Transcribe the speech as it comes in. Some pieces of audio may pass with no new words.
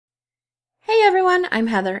everyone, I'm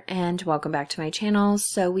Heather and welcome back to my channel.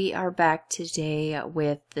 So we are back today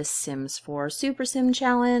with the Sims 4 Super Sim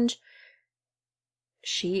Challenge.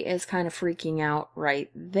 She is kind of freaking out right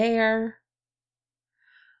there.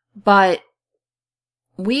 But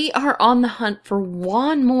we are on the hunt for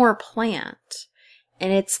one more plant,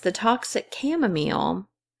 and it's the toxic chamomile,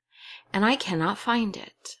 and I cannot find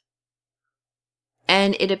it.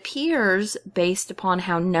 And it appears, based upon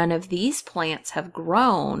how none of these plants have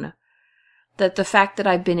grown, that the fact that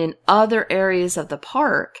I've been in other areas of the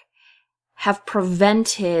park have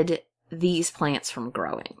prevented these plants from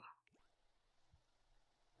growing.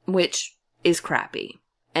 Which is crappy,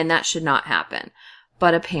 and that should not happen.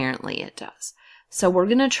 But apparently it does. So we're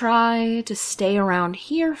going to try to stay around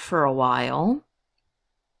here for a while.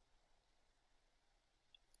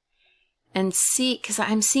 And see, because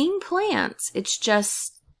I'm seeing plants. It's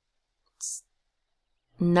just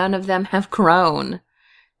none of them have grown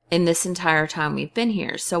in this entire time we've been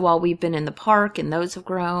here. So while we've been in the park and those have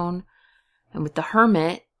grown, and with the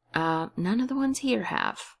hermit, none of the ones here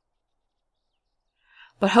have.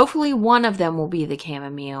 But hopefully one of them will be the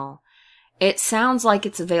chamomile. It sounds like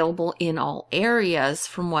it's available in all areas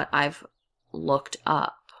from what I've looked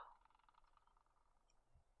up.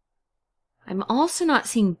 I'm also not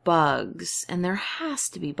seeing bugs, and there has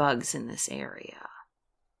to be bugs in this area.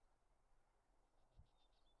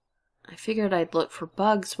 I figured I'd look for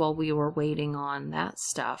bugs while we were waiting on that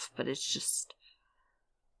stuff, but it just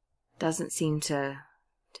doesn't seem to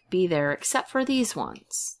be there, except for these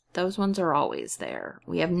ones. Those ones are always there.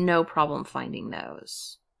 We have no problem finding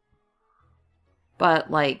those.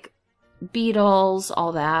 But, like, beetles,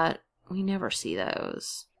 all that, we never see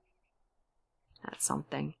those. That's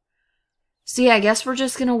something. So yeah, I guess we're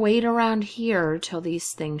just gonna wait around here till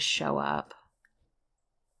these things show up.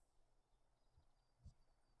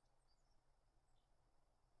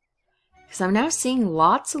 Because I'm now seeing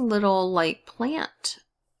lots of little, like, plant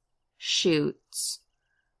shoots.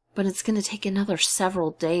 But it's going to take another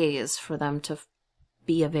several days for them to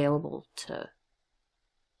be available to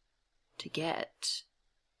get.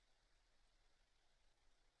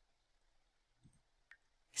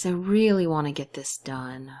 Because I really want to get this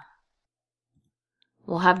done.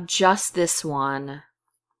 We'll have just this one.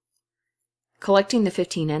 Collecting the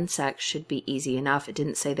 15 insects should be easy enough. It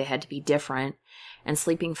didn't say they had to be different. And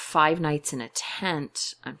sleeping 5 nights in a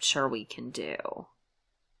tent, I'm sure we can do.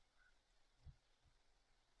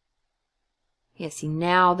 Yeah, see,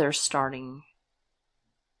 now they're starting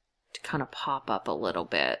to kind of pop up a little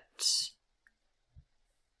bit.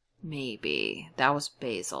 Maybe. That was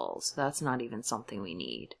basil, so that's not even something we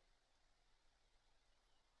need.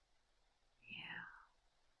 Yeah.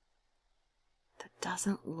 That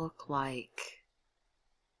doesn't look like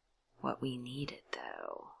what we needed,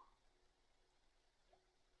 though.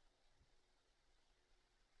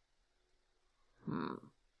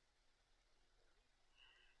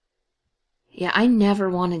 Yeah, I never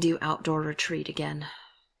want to do outdoor retreat again.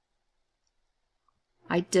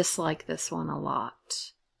 I dislike this one a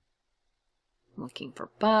lot. I'm looking for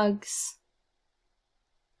bugs.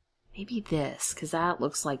 Maybe this, because that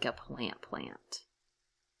looks like a plant.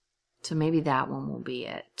 So maybe that one will be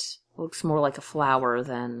it. Looks more like a flower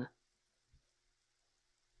than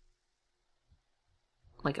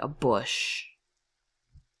like a bush.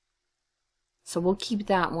 So we'll keep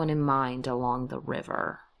that one in mind along the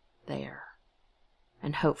river there.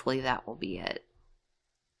 And hopefully that will be it.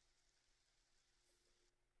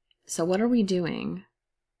 So what are we doing?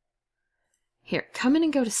 Here, come in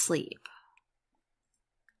and go to sleep.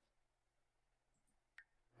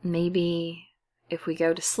 Maybe if we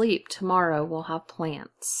go to sleep tomorrow, we'll have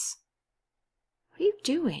plants. What are you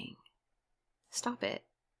doing? Stop it.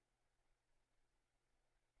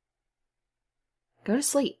 Go to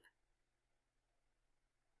sleep.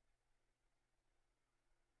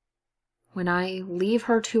 When I leave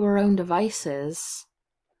her to her own devices,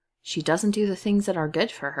 she doesn't do the things that are good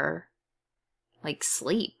for her, like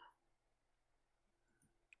sleep.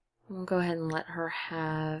 We'll go ahead and let her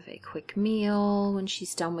have a quick meal when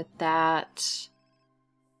she's done with that.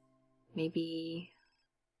 Maybe...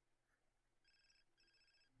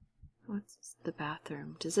 What's the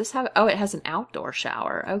bathroom? Does this have... Oh, it has an outdoor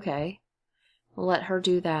shower. Okay. We'll let her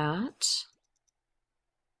do that.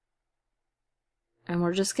 And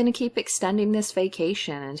we're just going to keep extending this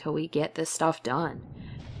vacation until we get this stuff done.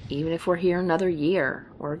 Even if we're here another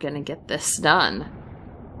year, we're going to get this done.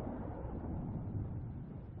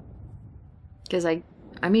 Because I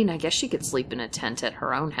mean, I guess she could sleep in a tent at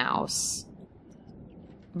her own house.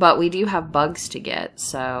 But we do have bugs to get,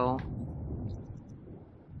 so...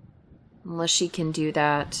 Unless she can do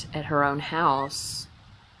that at her own house,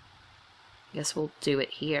 Guess we'll do it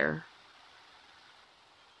here.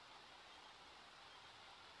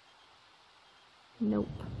 Nope.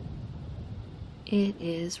 It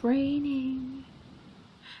is raining.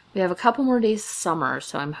 We have a couple more days of summer,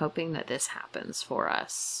 so I'm hoping that this happens for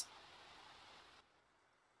us.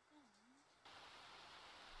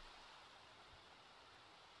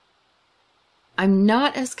 I'm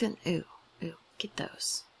not as good. Ooh, get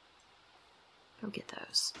those. Go get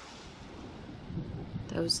those.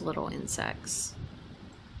 Those little insects.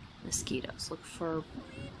 Mosquitoes. Look for...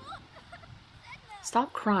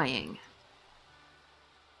 Stop crying.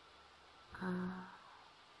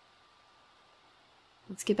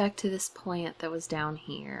 Let's get back to this plant that was down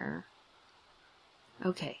here.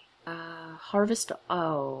 Okay. Harvest...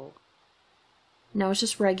 Oh. No, it's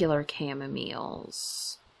just regular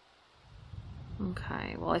chamomiles.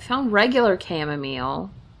 Okay. Well, I found regular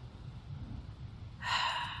chamomile.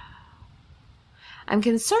 I'm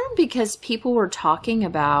concerned because people were talking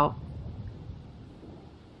about...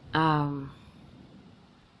 you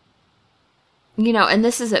know, and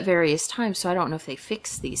this is at various times, so I don't know if they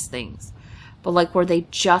fixed these things. But like where they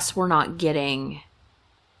just were not getting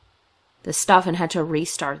the stuff and had to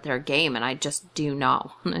restart their game, and I just do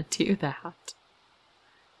not want to do that.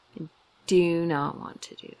 I do not want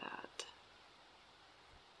to do that.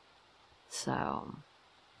 So...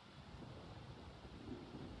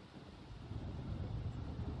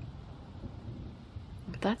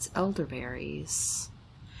 But that's elderberries.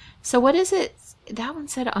 So what is it? That one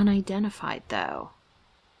said unidentified, though.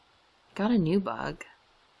 Got a new bug,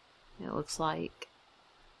 it looks like.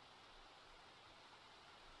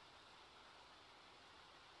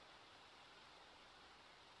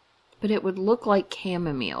 But it would look like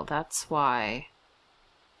chamomile, that's why.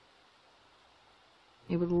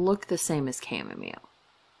 It would look the same as chamomile.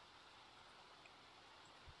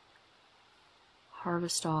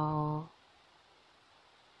 Harvest all.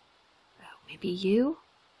 Oh, maybe you?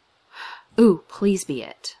 Ooh, please be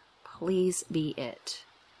it. Please be it.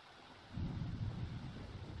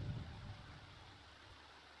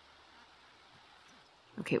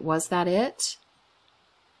 Okay, was that it?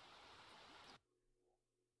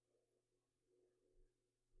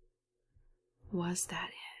 Was that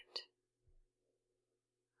it?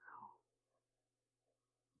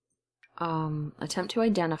 Attempt to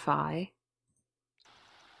identify.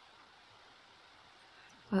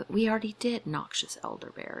 But we already did noxious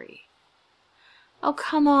elderberry. Oh,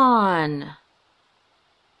 come on.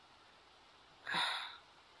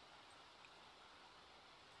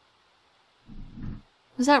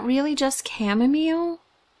 Was that really just chamomile?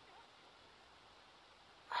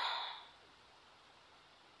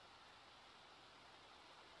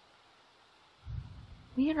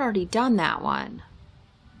 We had already done that one.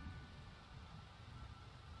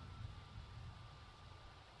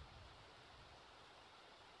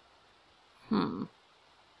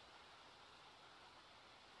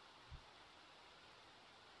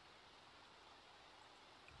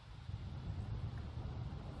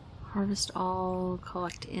 Harvest all,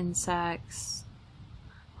 collect insects.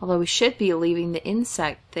 Although we should be leaving the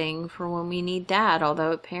insect thing for when we need that,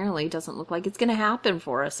 although apparently it doesn't look like it's going to happen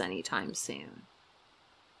for us anytime soon.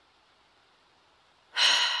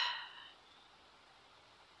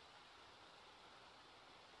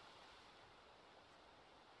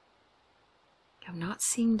 I'm not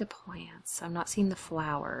seeing the plants. I'm not seeing the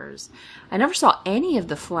flowers. I never saw any of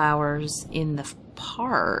the flowers in the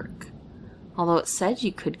park. Although it said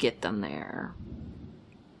you could get them there.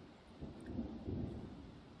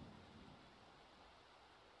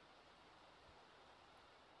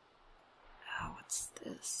 Oh, what's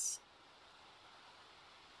this?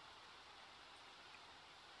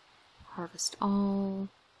 Harvest all.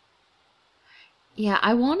 Yeah,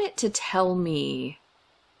 I want it to tell me.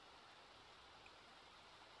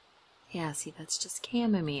 Yeah, see, that's just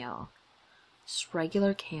chamomile. Just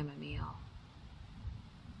regular chamomile.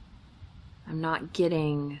 I'm not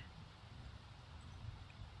getting...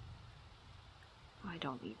 I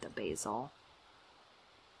don't need the basil.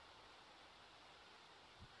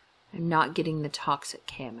 I'm not getting the toxic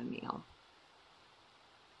chamomile.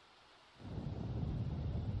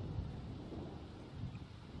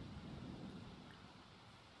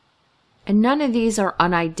 And none of these are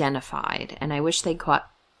unidentified, and I wish they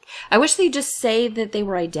just say that they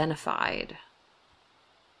were identified.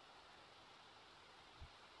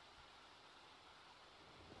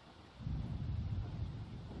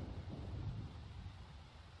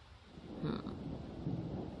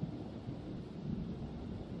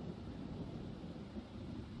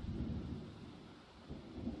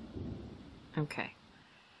 Okay.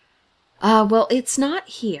 Well, it's not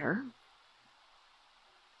here.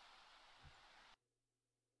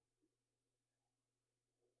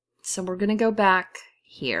 So we're going to go back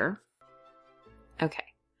here. Okay.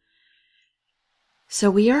 So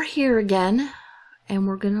we are here again, and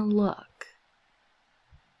we're going to look.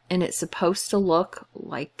 And it's supposed to look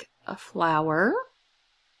like a flower.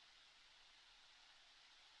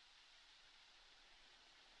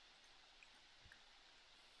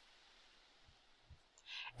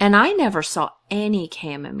 And I never saw any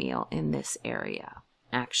chamomile in this area,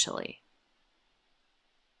 actually.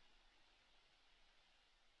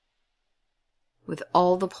 With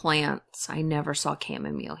all the plants, I never saw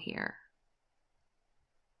chamomile here.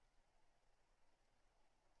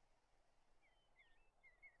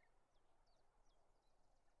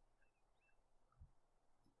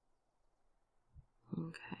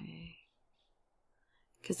 Okay.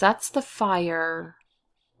 Because that's the fire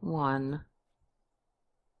one.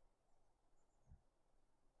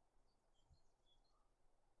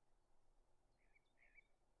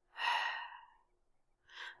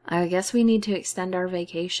 I guess we need to extend our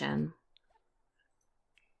vacation.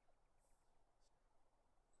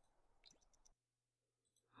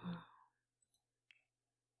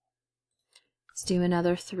 Let's do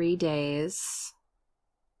another 3 days.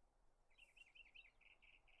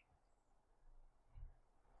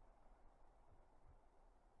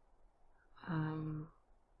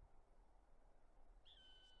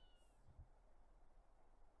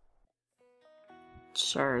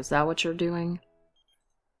 Sure, is that what you're doing?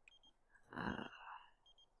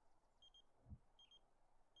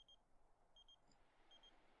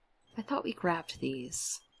 I thought we grabbed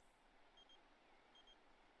these.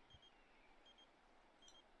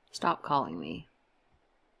 Stop calling me.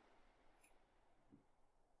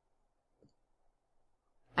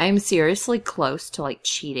 I am seriously close to like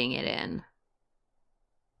cheating it in.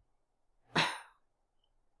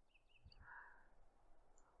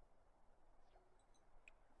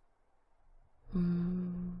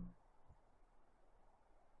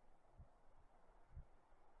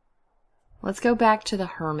 Let's go back to the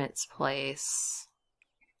hermit's place.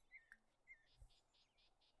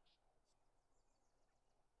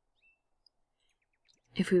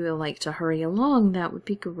 If we would like to hurry along, that would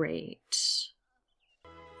be great.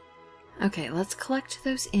 Okay, let's collect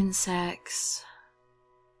those insects.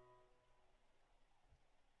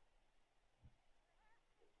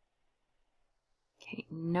 Okay,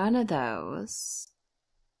 none of those.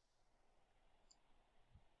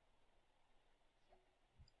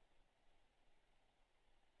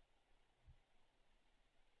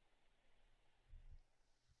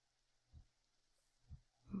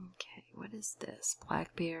 Okay, what is this?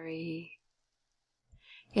 Blackberry.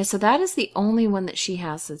 Yeah, so that is the only one that she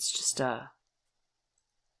has that's just a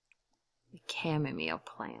chamomile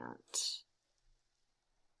plant.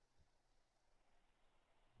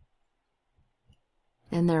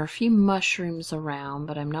 And there are a few mushrooms around,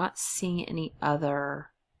 but I'm not seeing any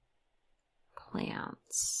other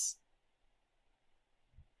plants.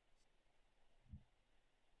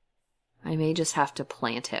 I may just have to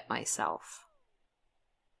plant it myself.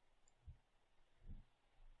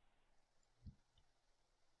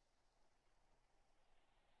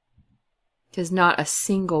 Because not a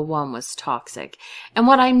single one was toxic. And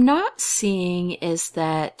what I'm not seeing is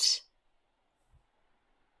that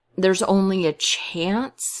there's only a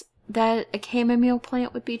chance that a chamomile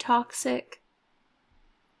plant would be toxic.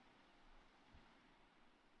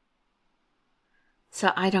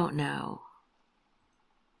 So I don't know.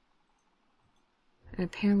 And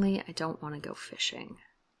apparently I don't want to go fishing.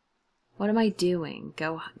 What am I doing?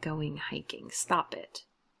 Going hiking. Stop it.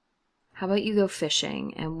 How about you go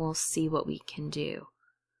fishing and we'll see what we can do.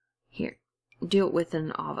 Here, do it with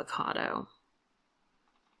an avocado.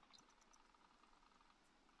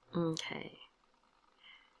 Okay.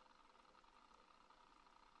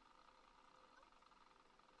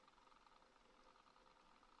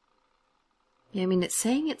 Yeah, I mean, it's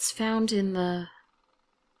saying it's found in the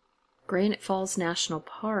Granite Falls National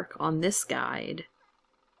Park on this guide,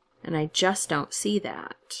 and I just don't see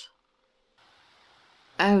that.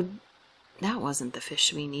 Oh, that wasn't the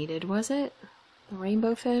fish we needed, was it? The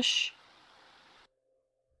rainbow fish?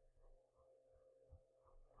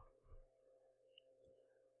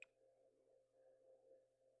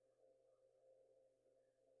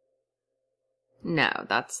 No,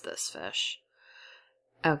 that's this fish.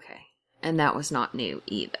 Okay, and that was not new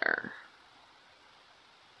either.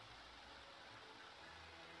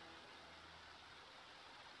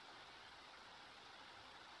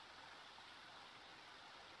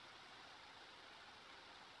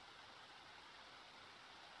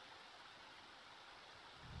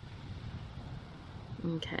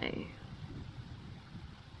 Okay.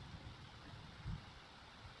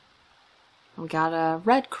 We got a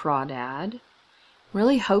red crawdad.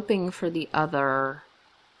 Really hoping for the other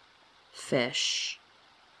fish.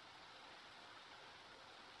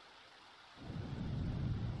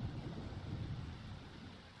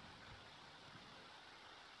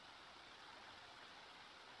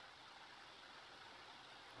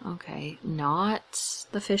 Okay, not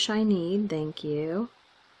the fish I need, thank you.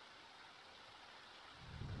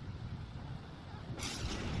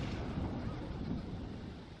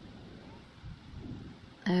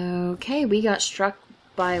 Okay, we got struck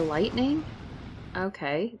by lightning.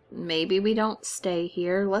 Okay, maybe we don't stay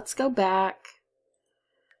here. Let's go back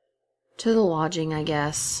to the lodging, I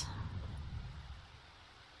guess.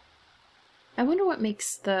 I wonder what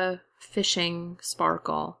makes the fishing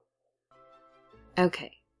sparkle.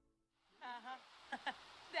 Okay.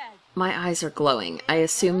 My eyes are glowing. I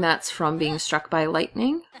assume that's from being struck by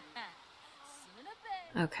lightning?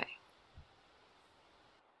 Okay.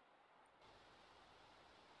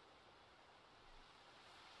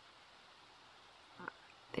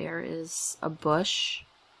 There is a bush.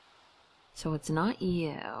 So it's not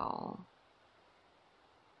you.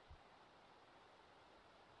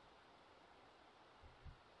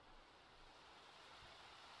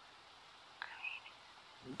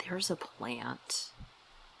 There's a plant.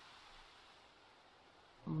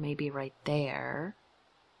 Maybe right there.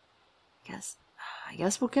 I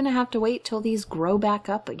guess we're gonna have to wait till these grow back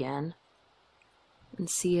up again and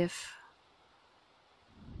see if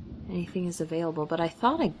anything is available. But I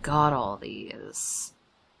thought I got all these.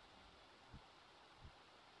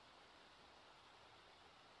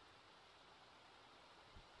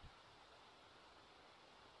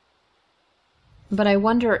 But I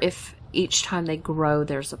wonder if each time they grow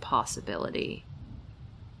there's a possibility.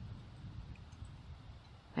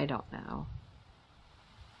 I don't know.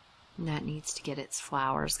 And that needs to get its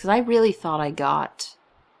flowers, because I really thought I got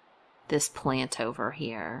this plant over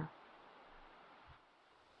here.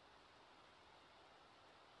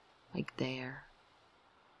 Like there.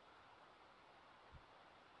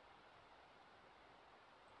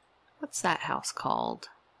 What's that house called?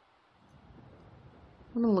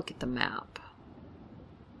 I'm gonna look at the map.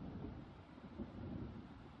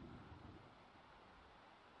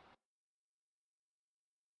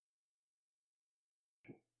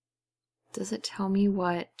 Does it tell me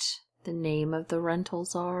what the name of the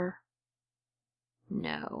rentals are?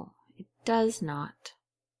 No, it does not.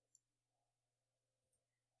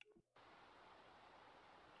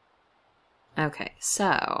 Okay,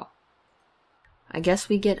 so I guess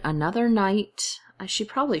we get another night. She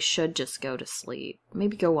probably should just go to sleep.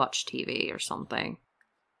 Maybe go watch TV or something.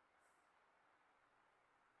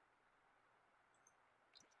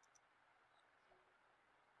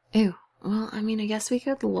 Ew. Well, I mean, I guess we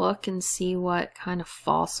could look and see what kind of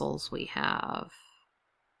fossils we have.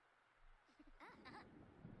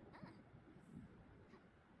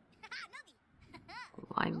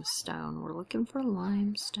 Limestone. We're looking for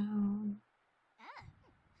limestone.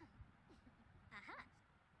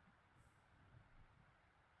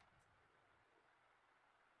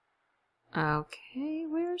 Okay,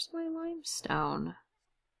 where's my limestone?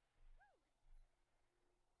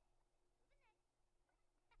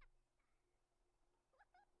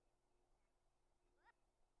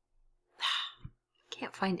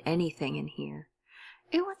 Can't find anything in here.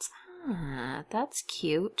 Ew, what's that? That's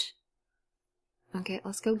cute. Okay,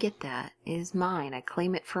 let's go get that. It is mine. I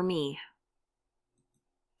claim it for me.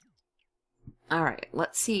 Alright,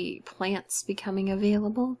 let's see. Plants becoming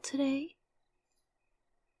available today?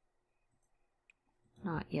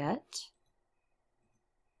 Not yet.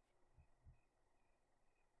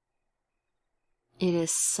 It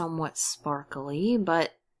is somewhat sparkly,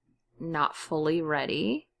 but not fully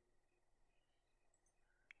ready.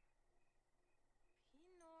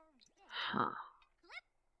 Huh.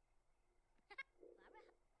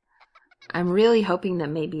 I'm really hoping that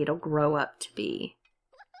maybe it'll grow up to be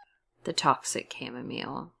the toxic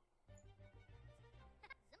chamomile.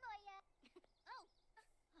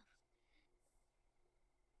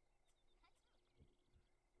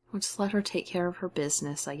 We'll just let her take care of her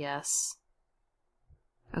business, I guess.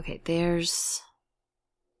 Okay, there's...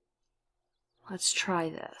 Let's try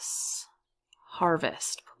this.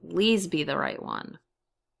 Harvest. Please be the right one.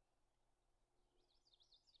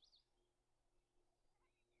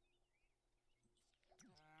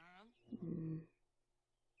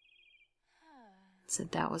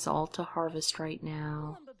 Said that was all to harvest right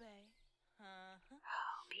now. Oh,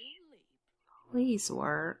 please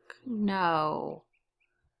work. No.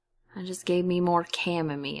 It just gave me more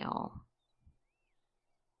chamomile.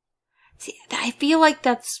 See, I feel like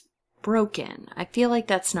that's broken. I feel like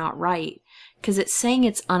that's not right. Because it's saying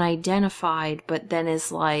it's unidentified, but then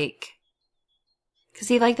is like... Because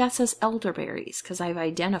see, like that says elderberries, because I've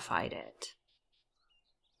identified it.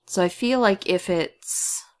 So I feel like if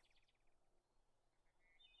it's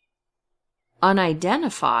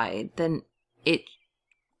unidentified, then it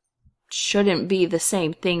shouldn't be the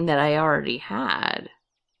same thing that I already had.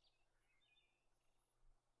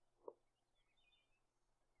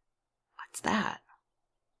 What's that?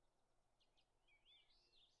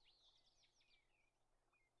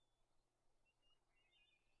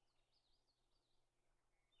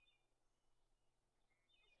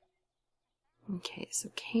 Okay, so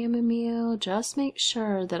chamomile, just make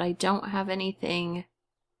sure that I don't have anything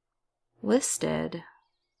listed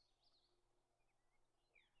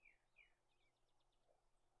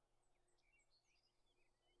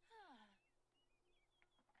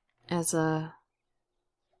as a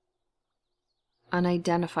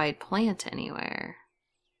unidentified plant anywhere.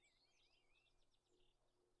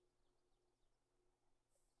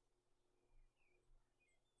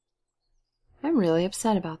 I'm really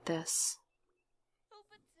upset about this.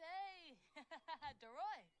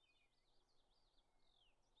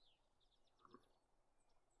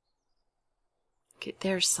 Okay,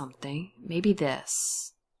 there's something. Maybe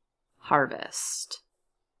this. Harvest.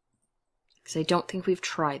 Because I don't think we've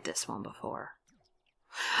tried this one before.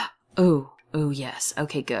 Oh, oh yes.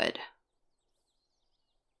 Okay, good.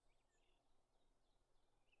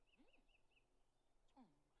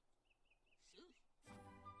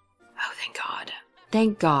 Oh, thank God.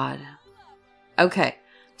 Thank God. Okay,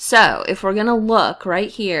 so if we're gonna look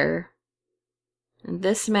right here in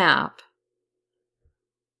this map,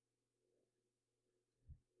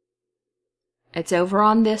 it's over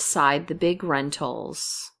on this side, the big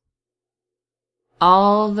rentals.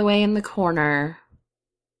 All the way in the corner.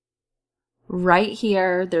 Right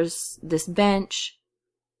here, there's this bench.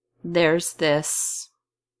 There's this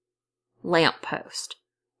lamppost.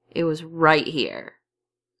 It was right here.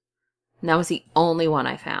 And that was the only one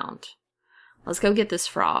I found. Let's go get this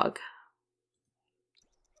frog.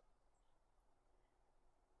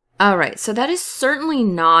 Alright, so that is certainly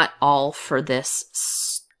not all for this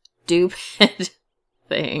stupid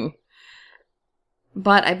thing.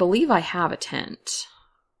 But I believe I have a tent.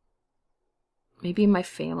 Maybe in my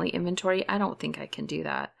family inventory? I don't think I can do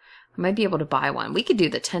that. I might be able to buy one. We could do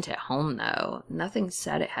the tent at home, though. Nothing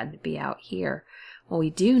said it had to be out here. What we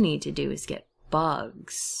do need to do is get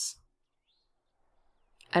bugs.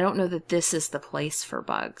 I don't know that this is the place for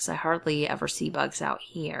bugs. I hardly ever see bugs out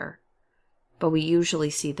here. But we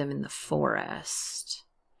usually see them in the forest.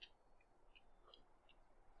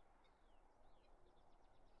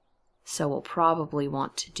 So we'll probably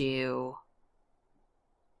want to do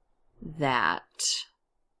that.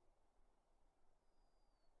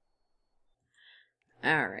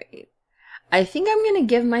 Alright. I think I'm going to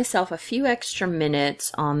give myself a few extra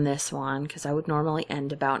minutes on this one, because I would normally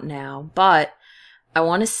end about now. But I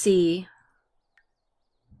want to see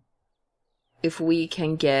if we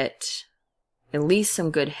can get at least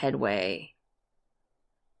some good headway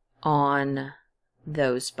on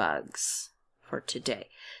those bugs for today.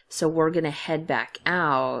 So we're going to head back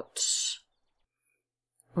out.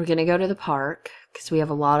 We're going to go to the park because we have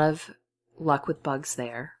a lot of luck with bugs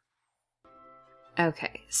there.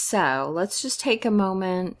 Okay, so let's just take a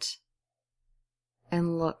moment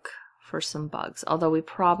and look for some bugs. Although we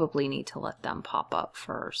probably need to let them pop up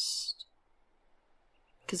first,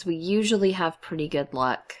 because we usually have pretty good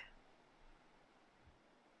luck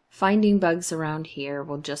finding bugs around here.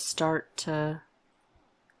 We'll just start to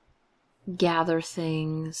gather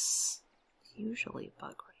things. Usually a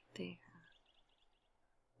bug right there.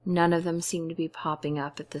 None of them seem to be popping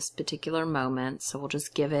up at this particular moment, so we'll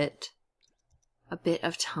just give it a bit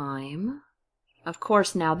of time. Of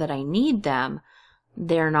course, now that I need them,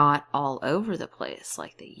 they're not all over the place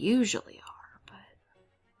like they usually are, but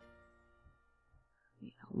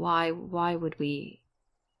you know, why would we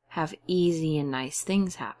have easy and nice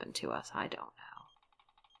things happen to us? I don't know.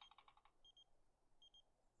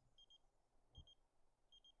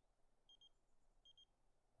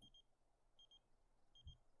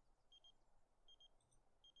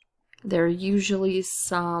 There are usually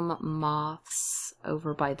some moths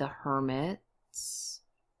over by the hermits.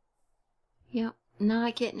 Yep,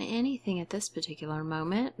 not getting anything at this particular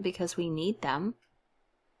moment because we need them.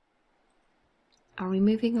 Are we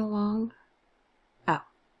moving along? Oh.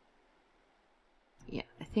 Yeah,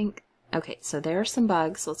 I think... Okay, so there are some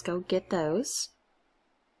bugs. Let's go get those.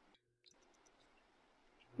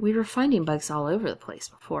 We were finding bugs all over the place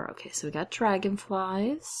before. Okay, so we got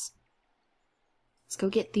dragonflies. Let's go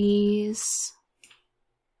get these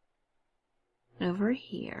over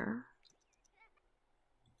here.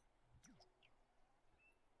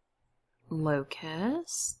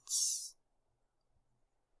 locusts.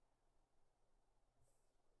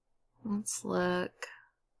 Let's look.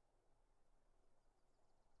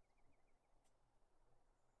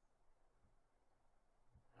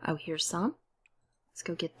 Oh, here's some. Let's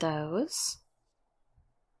go get those.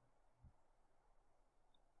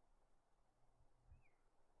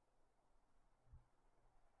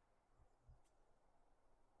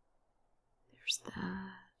 There's that.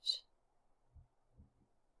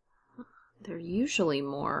 They're usually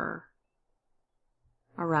more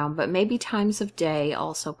around, but maybe times of day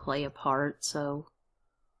also play a part, so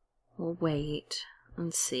we'll wait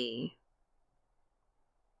and see.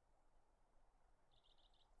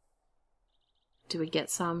 Do we get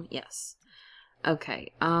some? Yes.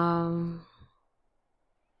 Okay, so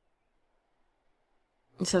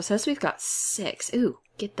it says we've got 6. Ooh,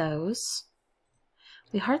 get those.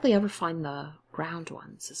 We hardly ever find the ground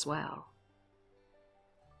ones as well.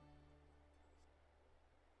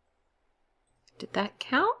 Did that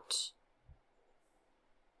count?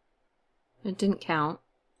 It didn't count.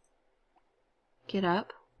 Get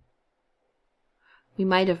up. We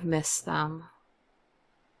might have missed them.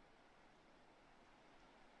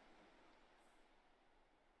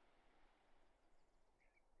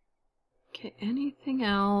 Okay, anything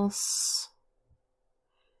else?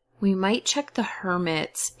 We might check the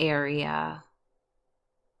hermit's area.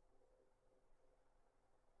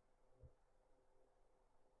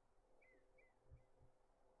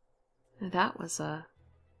 That was a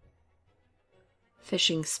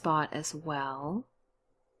fishing spot as well.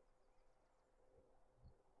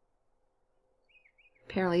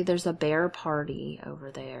 Apparently there's a bear party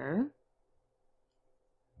over there.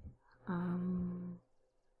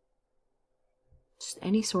 Just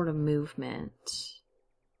any sort of movement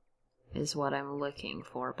is what I'm looking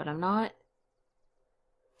for, but I'm not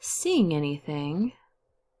seeing anything.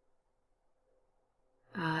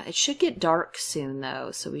 It should get dark soon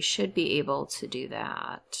though, so we should be able to do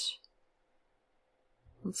that.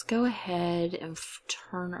 Let's go ahead and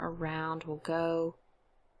turn around. We'll go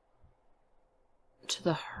to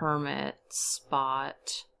the hermit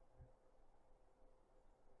spot.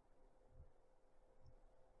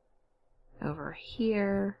 Over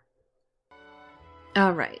here.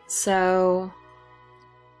 Alright, so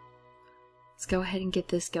let's go ahead and get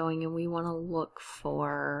this going, and we want to look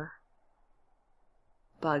for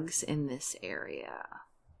bugs in this area.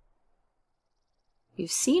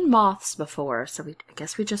 You've seen moths before, so I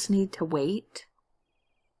guess we just need to wait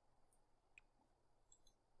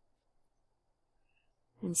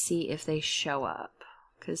and see if they show up.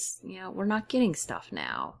 Because, you know, we're not getting stuff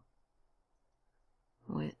now,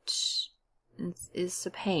 which is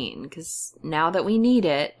a pain, because now that we need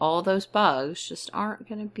it, all those bugs just aren't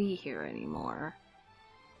going to be here anymore.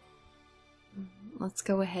 Let's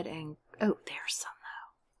go ahead and... Oh, there's some though.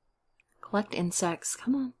 Collect insects.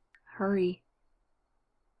 Come on. Hurry.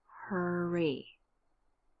 Hurry.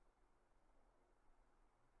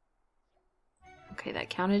 Okay, that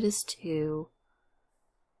counted as 2.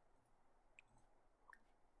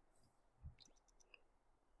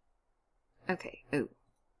 Okay, ooh.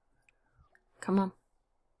 Come on.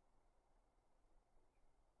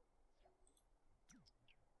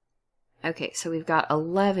 Okay, so we've got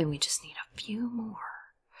 11. We just need a few more.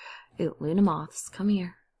 Ooh, Luna moths, come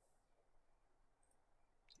here.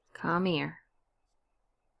 Come here.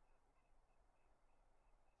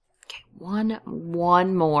 Okay,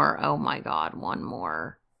 one more. Oh my god, one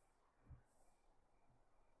more.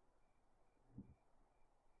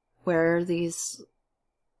 Where are these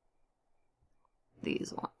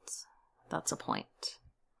ones? That's a point.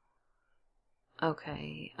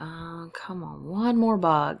 Okay, come on, one more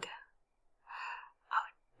bug.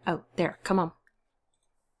 Oh, there, come on.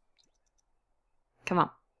 Come on.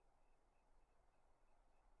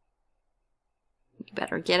 You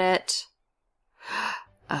better get it.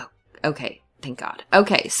 Oh, okay, thank God.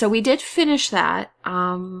 Okay, so we did finish that.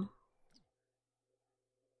 I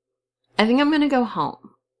think I'm gonna go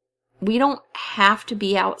home. We don't have to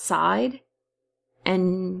be outside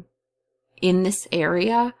and in this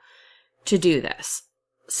area to do this.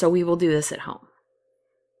 So we will do this at home.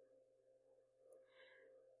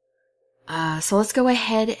 So let's go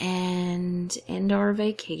ahead and end our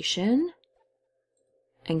vacation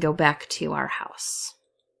and go back to our house.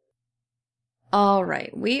 All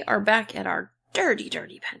right, we are back at our dirty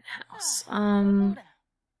penthouse.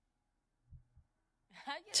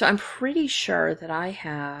 So I'm pretty sure that I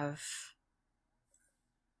have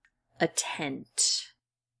a tent.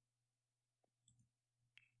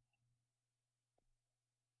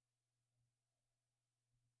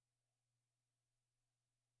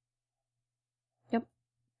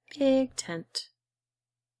 Big tent.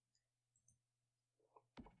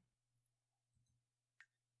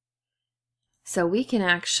 So we can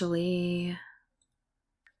actually...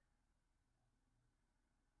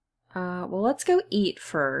 well, let's go eat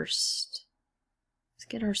first. Let's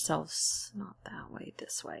get ourselves... not that way,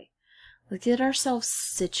 this way. Let's get ourselves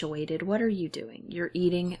situated. What are you doing? You're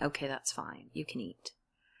eating? Okay, that's fine. You can eat.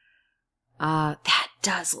 That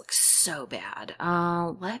does look so bad.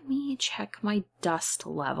 Let me check my dust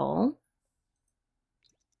level.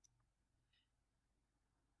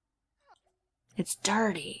 It's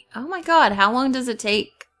dirty. Oh my god, how long does it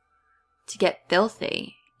take to get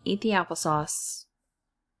filthy? Eat the applesauce.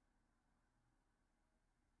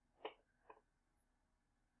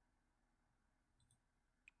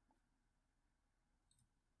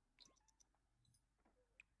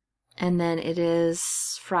 And then it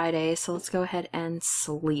is Friday, so let's go ahead and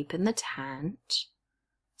sleep in the tent.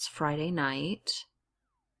 It's Friday night.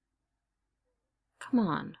 Come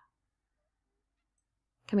on.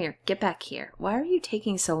 Come here, get back here. Why are you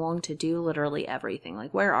taking so long to do literally everything?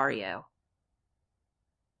 Like, where are you?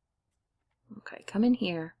 Okay, come in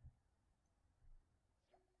here.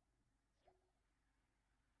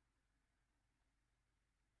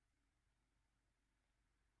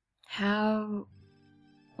 How...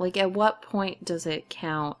 like, at what point does it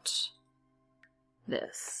count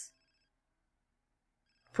this?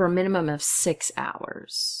 For a minimum of 6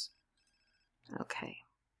 hours. Okay.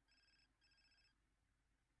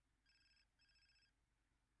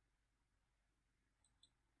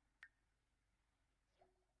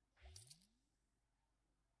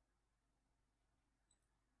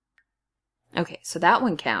 Okay, so that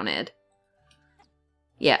one counted.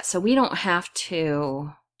 Yeah, so we don't have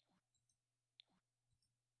to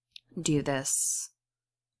do this.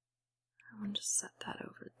 I'll just set that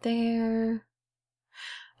over there.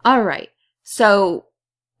 All right, so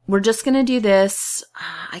we're just going to do this.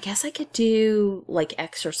 I guess I could do like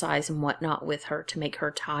exercise and whatnot with her to make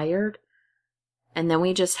her tired. And then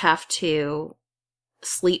we just have to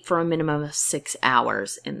sleep for a minimum of 6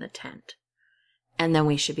 hours in the tent. And then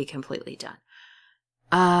we should be completely done.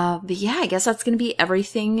 But yeah, I guess that's going to be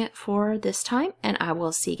everything for this time. And I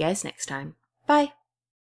will see you guys next time. Bye.